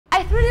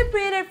3D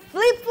printed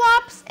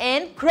flip-flops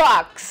and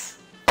Crocs.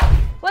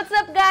 What's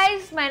up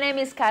guys, my name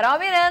is Carol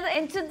Miranda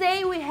and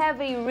today we have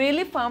a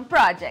really fun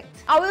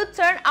project. I will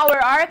turn our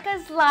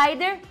Orca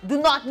Slider,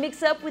 do not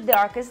mix up with the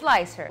Orca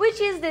Slicer, which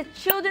is the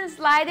children's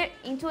slider,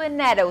 into an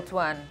adult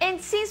one.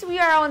 And since we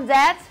are on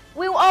that,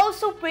 we'll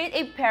also print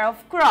a pair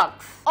of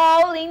Crocs,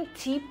 all in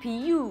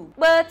TPU.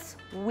 But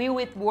will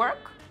it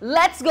work?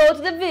 Let's go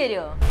to the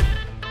video.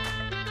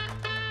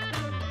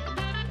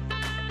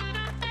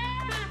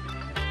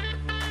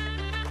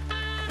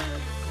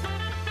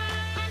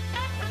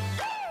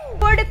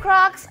 For the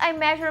Crocs, I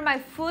measure my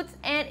foot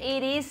and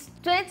it is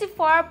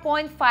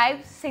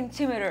 24.5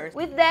 centimeters.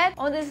 With that,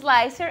 on the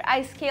slicer,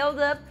 I scaled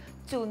up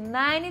to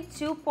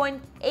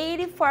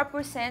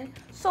 92.84%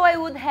 so I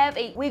would have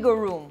a wiggle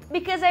room,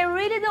 because I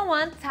really don't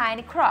want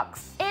tiny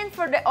Crocs. And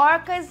for the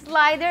Orca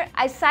Slider,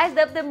 I sized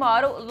up the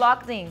model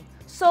locked in,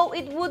 so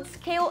it would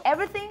scale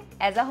everything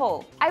as a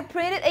whole. I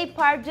printed a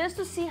part just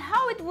to see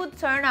how it would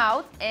turn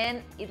out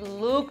and it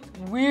looked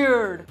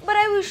weird, but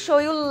I will show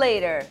you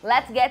later.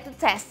 Let's get to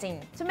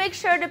testing. To make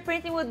sure the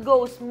printing would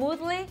go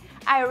smoothly,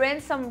 I ran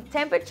some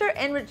temperature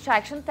and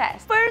retraction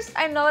tests. First,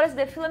 I noticed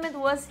the filament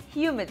was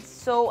humid,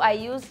 so I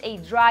used a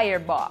dryer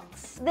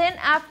box. Then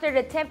after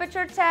the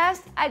temperature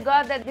test, I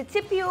got that the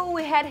TPU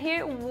we had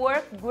here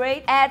worked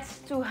great at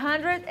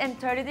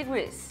 230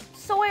 degrees.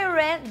 So I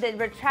ran the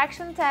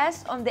retraction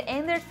test on the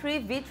Ender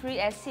 3 V3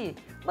 SE,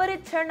 but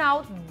it turned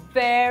out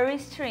very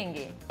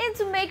stringy. And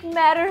to make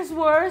matters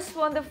worse,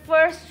 on the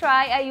first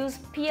try I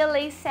used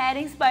PLA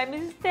settings by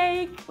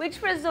mistake,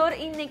 which resulted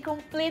in a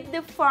complete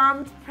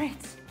deformed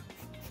print.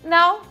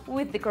 Now,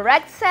 with the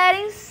correct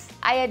settings,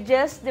 I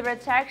adjust the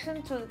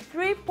retraction to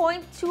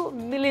 3.2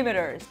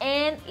 millimeters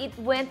and it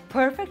went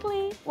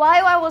perfectly.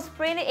 While I was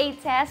printing a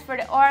test for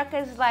the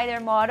Orca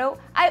Slider model,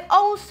 I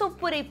also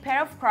put a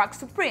pair of Crocs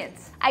to print.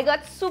 I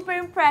got super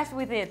impressed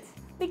with it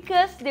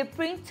because the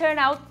print turned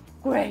out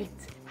great.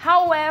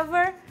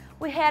 However,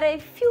 we had a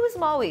few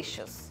small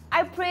issues.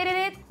 I printed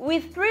it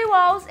with 3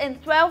 walls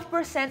and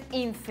 12%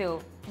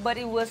 infill, but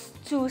it was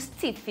too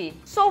stiffy.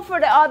 So for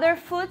the other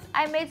foot,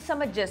 I made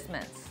some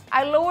adjustments.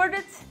 I lowered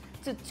it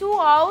to 2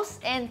 walls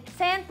and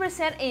 10%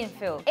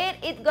 infill, and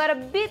it got a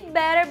bit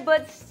better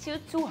but still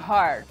too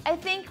hard. I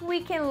think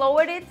we can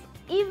lower it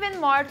even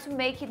more to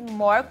make it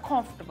more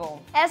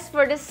comfortable. As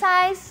for the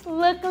size,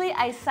 luckily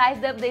I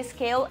sized up the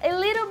scale a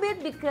little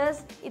bit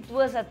because it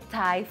was a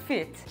tight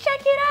fit. Check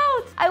it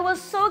out! I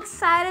was so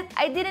excited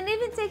I didn't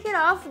even take it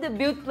off the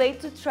build plate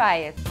to try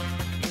it.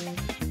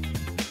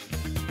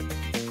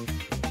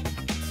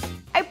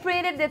 I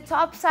printed the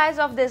top size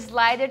of the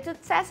slider to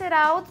test it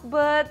out,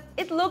 but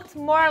it looked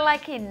more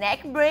like a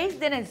neck brace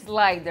than a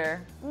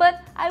slider.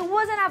 But I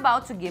wasn't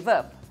about to give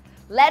up.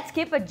 Let's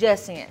keep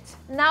adjusting it.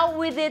 Now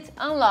with it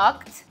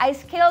unlocked, I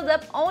scaled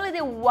up only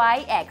the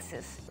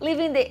Y-axis,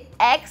 leaving the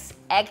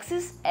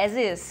X-axis as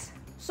is.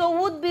 So it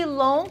would be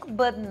long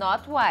but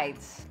not wide.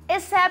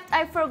 Except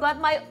I forgot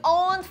my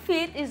own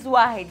feet is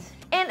wide.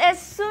 And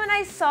as soon as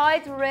I saw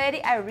it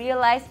ready, I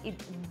realized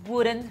it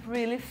wouldn't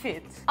really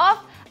fit.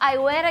 Off I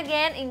went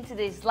again into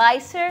the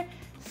slicer,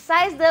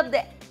 sized up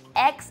the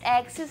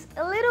X-axis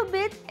a little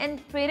bit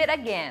and printed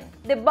again.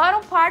 The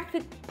bottom part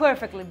fit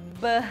perfectly,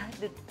 but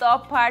the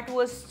top part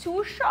was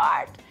too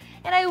short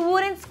and I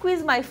wouldn't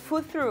squeeze my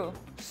foot through.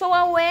 So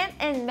I went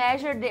and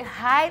measured the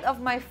height of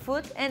my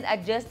foot and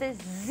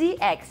adjusted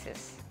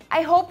Z-axis.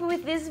 I hope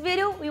with this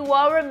video you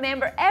all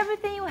remember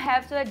everything you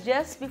have to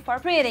adjust before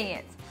printing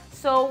it,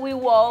 so we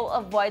will all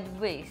avoid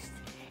waste.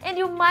 And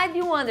you might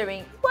be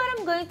wondering what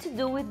I'm going to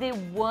do with the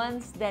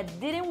ones that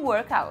didn't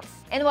work out.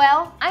 And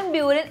well, I'm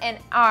building an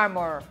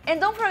armor.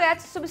 And don't forget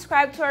to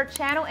subscribe to our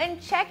channel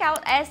and check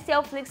out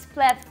STLFLIX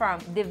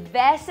platform, the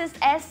vastest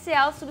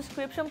STL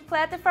subscription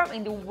platform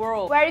in the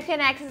world, where you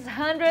can access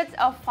hundreds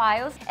of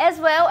files, as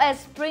well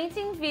as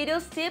printing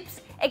videos,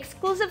 tips,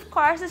 exclusive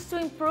courses to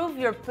improve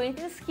your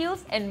printing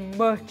skills, and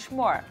much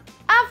more.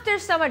 After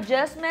some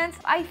adjustments,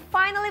 I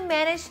finally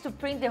managed to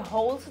print the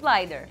whole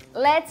slider.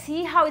 Let's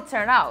see how it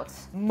turned out.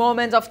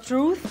 Moment of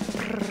truth.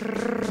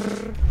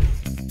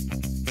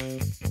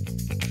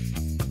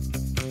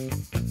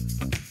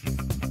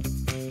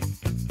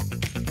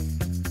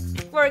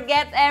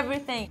 Forget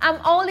everything. I'm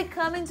only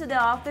coming to the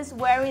office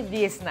wearing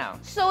this now.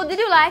 So did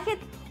you like it?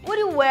 Would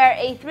you wear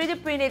a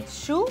 3D printed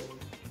shoe?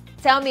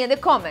 Tell me in the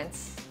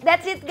comments.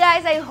 That's it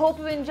guys, I hope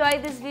you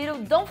enjoyed this video.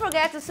 Don't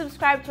forget to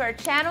subscribe to our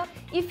channel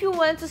if you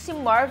want to see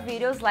more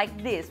videos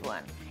like this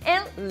one.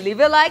 And leave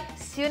a like.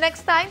 See you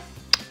next time.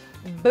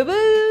 Bye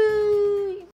bye!